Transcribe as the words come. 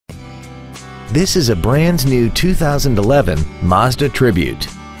This is a brand new 2011 Mazda Tribute.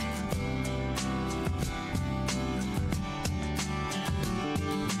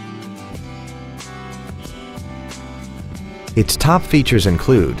 Its top features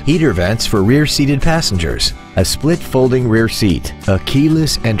include heater vents for rear-seated passengers, a split folding rear seat, a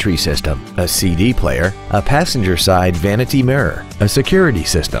keyless entry system, a CD player, a passenger-side vanity mirror, a security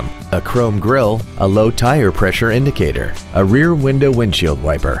system, a chrome grille, a low tire pressure indicator, a rear window windshield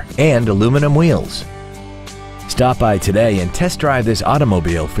wiper, and aluminum wheels. Stop by today and test drive this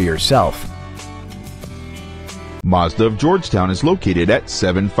automobile for yourself. Mazda of Georgetown is located at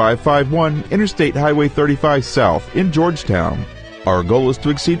 7551 Interstate Highway 35 South in Georgetown. Our goal is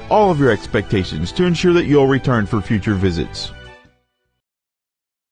to exceed all of your expectations to ensure that you'll return for future visits.